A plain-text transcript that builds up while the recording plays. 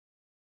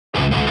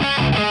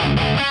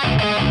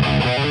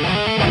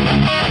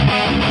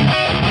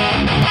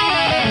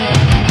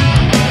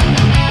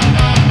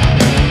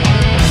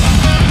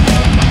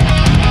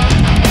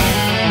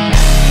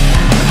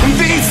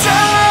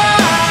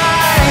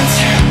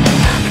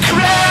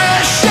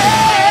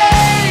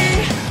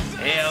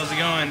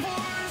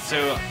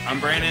I'm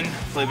Brandon,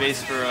 play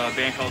bass for a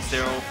band called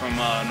Steryle from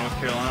North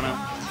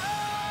Carolina,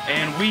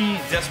 and we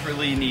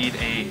desperately need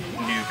a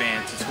new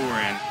band to tour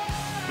in.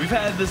 We've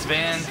had this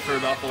band for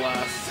about the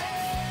last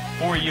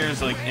 4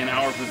 years, like in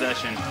our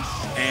possession,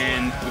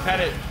 and we've had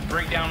it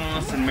break down on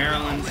us in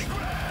Maryland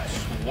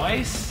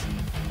twice.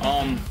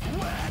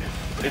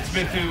 It's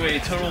been through a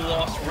total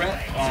lost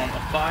rep, a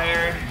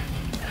fire,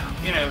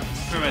 you know,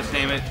 pretty much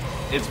name it.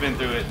 It's been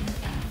through it.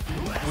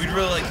 We'd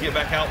really like to get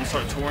back out and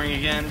start touring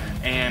again,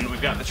 and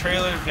we've got the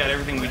trailer, we've got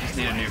everything, we just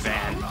need a new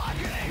band.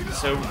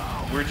 So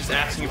we're just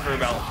asking for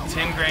about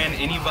 10 grand.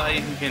 Anybody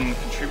who can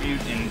contribute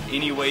in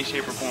any way,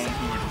 shape, or form,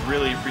 we would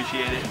really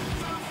appreciate it.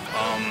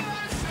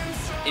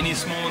 Any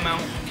small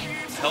amount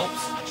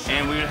helps,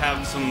 and we would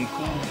have some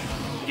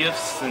cool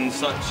gifts and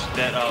such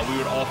that we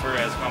would offer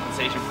as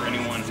compensation for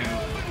anyone who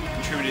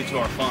contributed to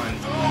our fund.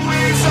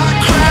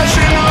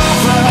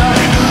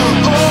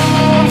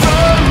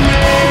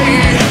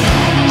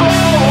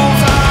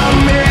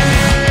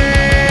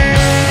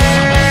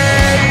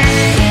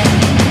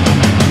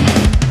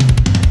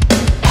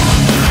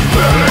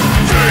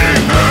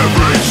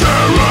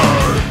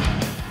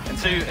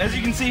 So as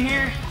you can see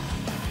here,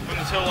 from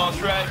the total loss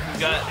rack, we've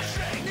got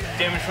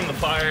damage from the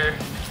fire.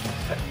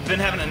 Been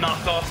having a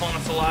knockoff on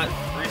us a lot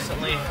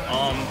recently.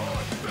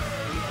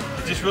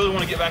 Just really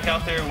want to get back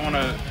out there. We want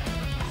to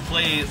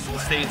play the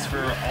states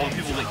for all the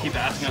people that keep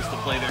asking us to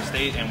play their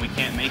state, and we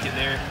can't make it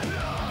there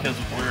because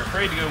we're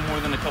afraid to go more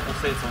than a couple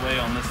states away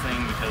on this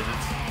thing because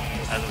it's,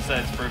 as I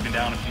said, it's broken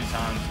down a few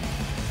times.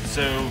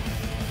 So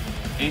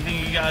anything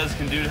you guys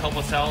can do to help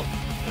us out,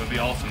 it would be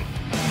awesome.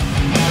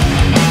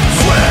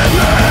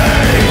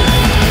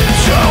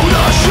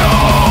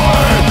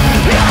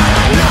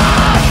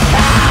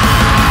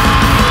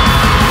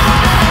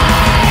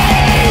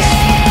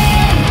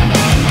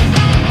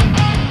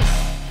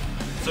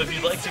 So if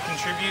you'd like to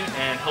contribute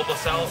and help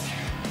us out,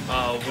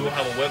 we will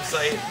have a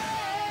website,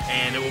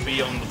 and it will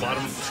be on the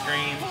bottom of the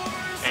screen.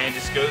 And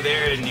just go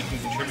there and you can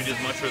contribute as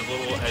much or as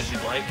little as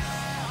you'd like,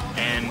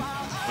 and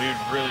we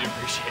would really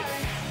appreciate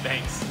it.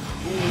 Thanks.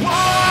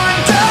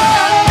 One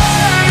day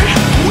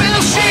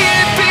we'll see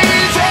it be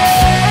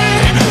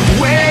there,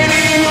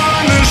 waiting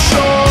on the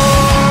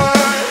shore.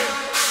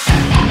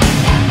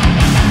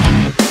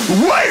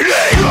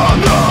 Waiting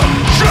on the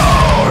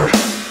shore.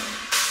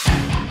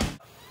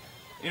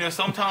 You know,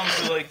 sometimes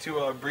we like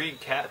to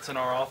breed cats in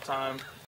our off time.